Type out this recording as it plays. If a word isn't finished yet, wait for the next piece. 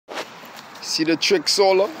See the trick,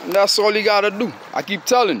 Solar? And that's all you gotta do. I keep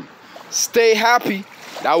telling you, stay happy.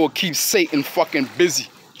 That will keep Satan fucking busy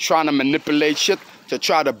trying to manipulate shit to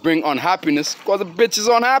try to bring unhappiness because the bitch is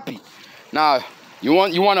unhappy. Now, you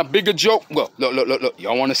want a bigger joke? Well, look.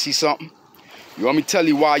 Y'all want to see something? You want me to tell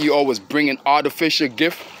you why you always bring an artificial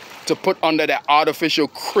gift to put under that artificial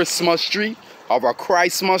Christmas tree, of a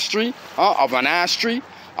Christmas tree, of an ash tree,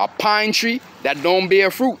 a pine tree that don't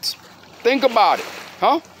bear fruits? Think about it,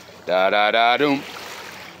 huh? Da-da-da-doom,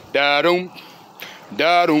 da-doom,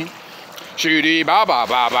 da-doom,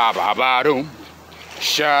 shoo-dee-ba-ba-ba-ba-ba-ba-doom,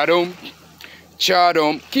 sha-doom,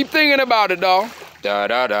 cha-doom. Keep thinking about it, dawg.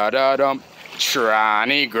 Da-da-da-da-dum,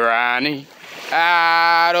 Tronny Granny,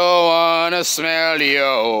 I don't wanna smell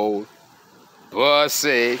your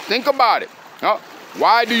pussy. Think about it, huh?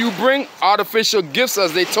 Why do you bring artificial gifts,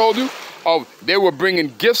 as they told you? Oh, they were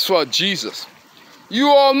bringing gifts for Jesus. You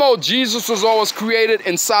all know Jesus was always created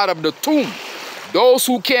inside of the tomb. Those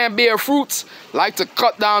who can't bear fruits like to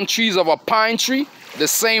cut down trees of a pine tree, the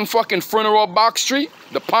same fucking funeral box tree,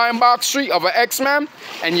 the pine box tree of an X-Man,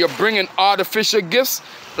 and you're bringing artificial gifts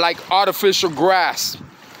like artificial grass.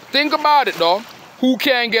 Think about it, though. Who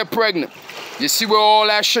can't get pregnant? You see where all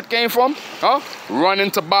that shit came from? Huh?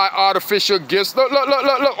 Running to buy artificial gifts. Look,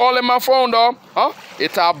 all in my phone, dog. Huh?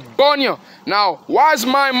 It's a bunya. Now, why is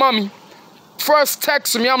my mommy first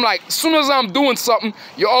texting me? I'm like, as soon as I'm doing something,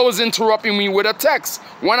 you're always interrupting me with a text.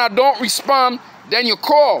 When I don't respond, then you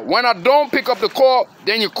call. When I don't pick up the call,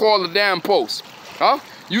 then you call the damn post. Huh?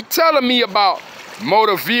 You telling me about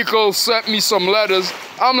motor vehicles, sent me some letters.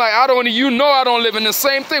 I'm like, you know I don't live in the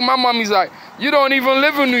same thing. My mommy's like, you don't even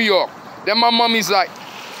live in New York. Then my mommy's like,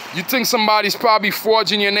 you think somebody's probably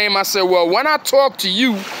forging your name? I said, well, when I talk to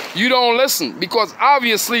you, you don't listen. Because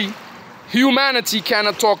obviously, humanity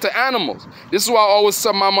cannot talk to animals. This is why I always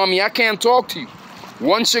tell my mommy, I can't talk to you.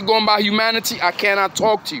 Once you're going by humanity, I cannot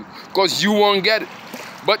talk to you. Because you won't get it.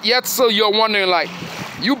 But yet still you're wondering, like,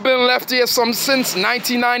 you've been left here since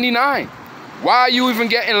 1999. Why are you even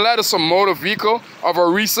getting letters from motor vehicle of a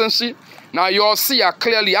recency? Now you all see,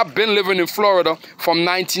 I've been living in Florida from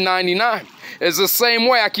 1999. It's the same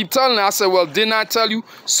way I keep telling her. I said, well, didn't I tell you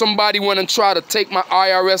somebody went and tried to take my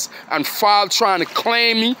IRS and file trying to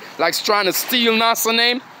claim me, like trying to steal NASA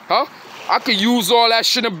name? Huh? I could use all that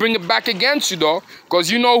shit and bring it back against you, dog.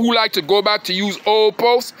 Because you know who like to go back to use old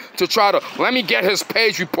posts to try to, let me get his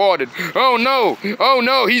page reported. Oh no,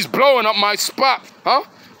 he's blowing up my spot. Huh?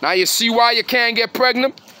 Now you see why you can't get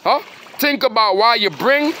pregnant? Huh? Think about why you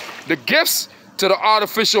bring the gifts to the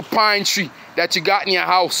artificial pine tree that you got in your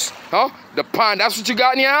house. Huh? The pine, that's what you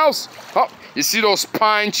got in your house. Huh? You see those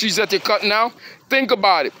pine trees that you're cutting now? Think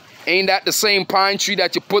about it. Ain't that the same pine tree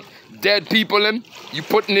that you put dead people in? You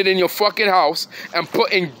putting it in your fucking house and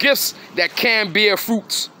putting gifts that can't bear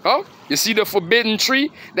fruits. Huh? You see the forbidden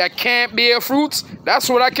tree that can't bear fruits? That's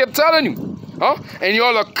what I kept telling you. Huh? And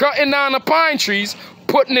y'all are cutting down the pine trees,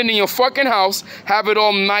 putting it in your fucking house, have it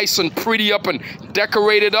all nice and pretty up and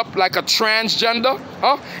decorated up like a transgender,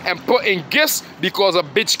 huh? And putting gifts because a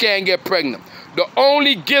bitch can't get pregnant. The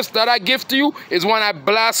only gift that I give to you is when I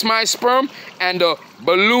blast my sperm and the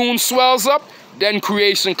balloon swells up, then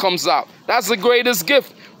creation comes out. That's the greatest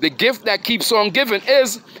gift. The gift that keeps on giving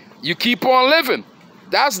is you keep on living.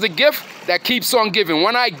 That's the gift that keeps on giving.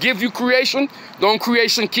 When I give you creation, don't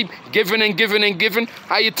creation keep giving and giving and giving?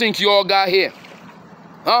 How you think you all got here?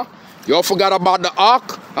 Huh? Y'all forgot about the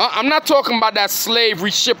ark? Huh? I'm not talking about that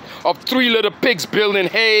slavery ship of 3 little pigs building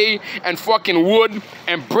hay and fucking wood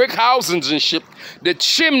and brick houses and shit. The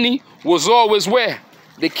chimney was always where?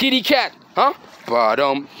 The kitty cat. Huh?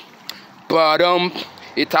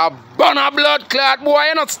 It's a bunna blood clot, boy,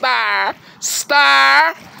 you know, star.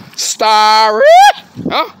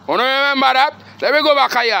 Huh? Wanna remember that? Let me go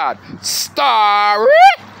back a yard. Star.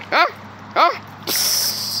 Huh? Huh?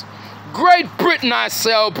 Psst. Great Britain, I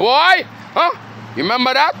sell, boy. Huh? You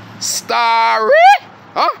remember that? Starry?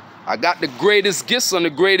 Huh? I got the greatest gifts and the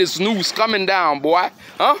greatest news coming down, boy.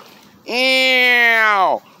 Huh?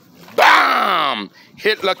 Ew. Bam!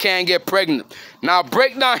 Hitler can't get pregnant. Now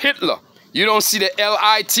break down Hitler. You don't see the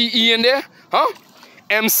L-I-T-E in there? Huh?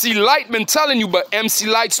 MC Light been telling you, but MC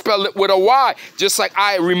Light spelled it with a Y. Just like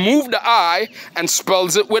I removed the I and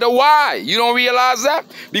spells it with a Y. You don't realize that?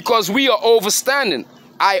 Because we are overstanding.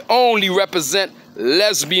 I only represent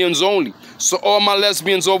lesbians only. So all my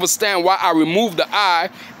lesbians understand why I remove the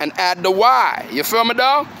I and add the Y. You feel me,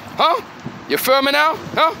 dog? Huh? You feel me now?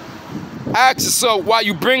 Huh? Ask yourself why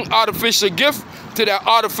you bring artificial gift to that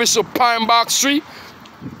artificial pine box tree.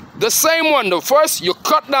 The same one, though. First, you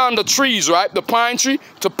cut down the trees, right? The pine tree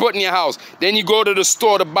to put in your house. Then you go to the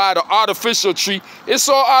store to buy the artificial tree. It's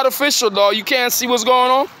all artificial, dog. You can't see what's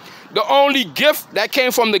going on. The only gift that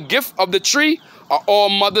came from the gift of the tree are all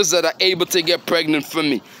mothers that are able to get pregnant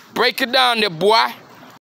from me. Break it down there, boy.